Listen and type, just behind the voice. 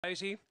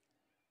Daisy,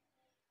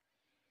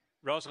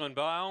 Rosalind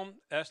Bale,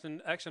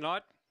 Aston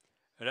Axonite,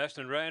 and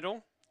Aston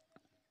Randall.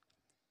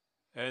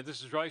 And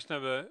this is race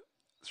number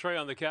 3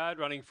 on the card,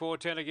 running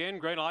 4:10 again.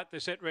 Green light, they're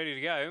set, ready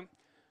to go.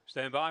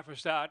 Stand by for a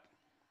start.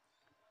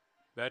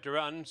 About to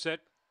run, set.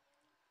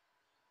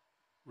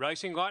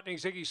 Racing Lightning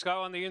Ziggy slow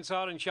on the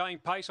inside and showing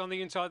pace on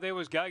the inside. There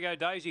was Go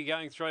Daisy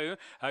going through.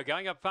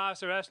 Going up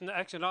faster, Aston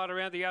Axonite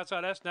around the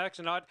outside. Aston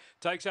Axonite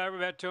takes over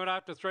about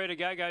 2.5 to 3 to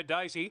Go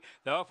Daisy.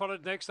 They were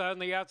followed next on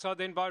the outside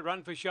then by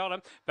Run for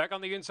Shoulder. Back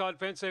on the inside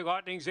fence there,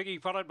 Lightning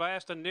Ziggy followed by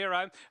Aston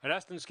Nero. And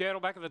Aston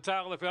Skirtle back at the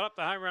tail of the field. Up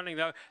the home running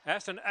though.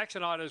 Aston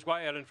Axonite is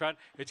way out in front.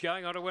 It's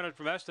going on to win it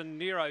from Aston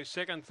Nero.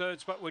 Second, third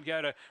spot would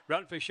go to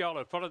Run for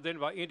Shoulder. Followed then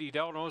by Indy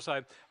Delta and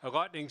also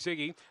Lightning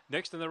Ziggy.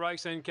 Next in the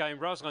race then came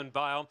Rosalind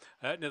Bale.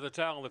 Near the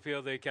tail of the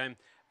field there came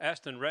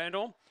Aston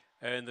Randall,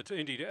 and the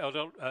Indy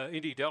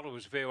Delta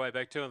was a fair way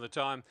back too, and the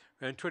time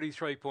ran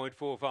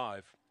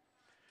 23.45.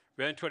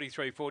 Ran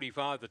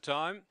 23.45 the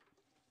time.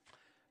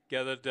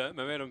 Gathered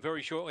momentum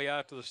very shortly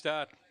after the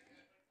start,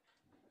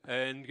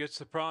 and gets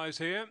the prize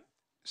here.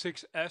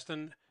 6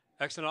 Aston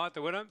Axonite,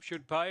 the winner,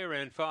 should pay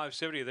around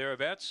 570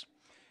 thereabouts.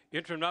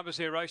 Interim numbers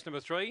here, race number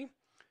 3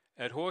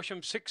 at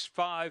Horsham,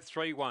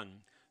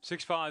 6531.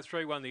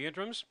 6531 the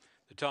interims.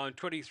 The time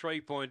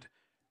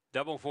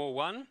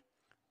 23.441.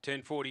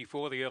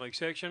 10.44 the early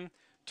section.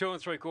 2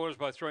 3/4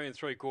 by 3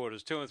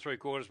 3/4. 2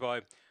 3/4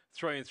 by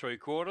 3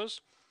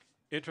 3/4.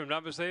 Interim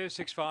numbers there,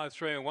 6, 5,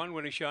 3 and 1.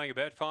 Winning showing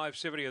about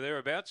 570 or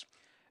thereabouts.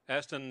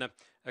 Aston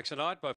Axonite by